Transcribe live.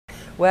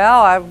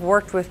Well, I've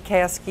worked with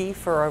Caskey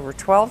for over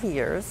 12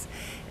 years,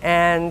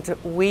 and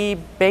we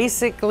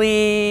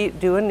basically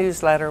do a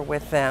newsletter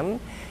with them,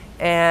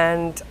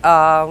 and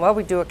well,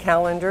 we do a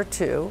calendar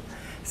too.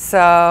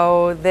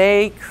 So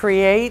they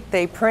create,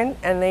 they print,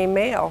 and they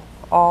mail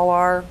all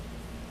our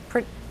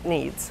print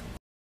needs.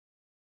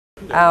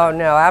 Oh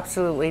no,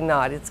 absolutely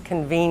not. It's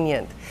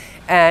convenient.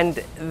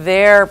 And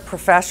their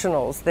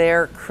professionals,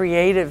 their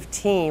creative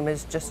team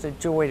is just a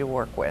joy to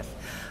work with.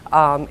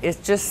 It's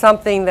just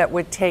something that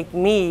would take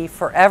me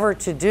forever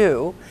to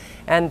do,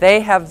 and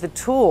they have the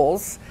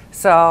tools,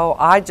 so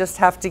I just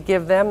have to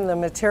give them the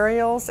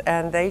materials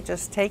and they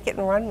just take it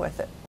and run with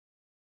it.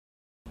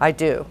 I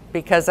do,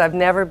 because I've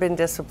never been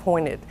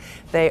disappointed.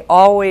 They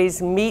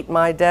always meet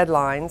my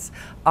deadlines.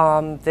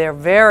 They're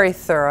very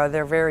thorough,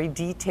 they're very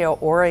detail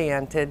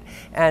oriented,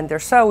 and they're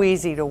so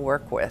easy to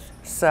work with.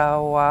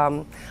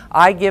 So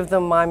I give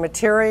them my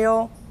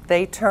material,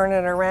 they turn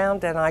it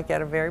around, and I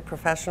get a very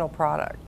professional product.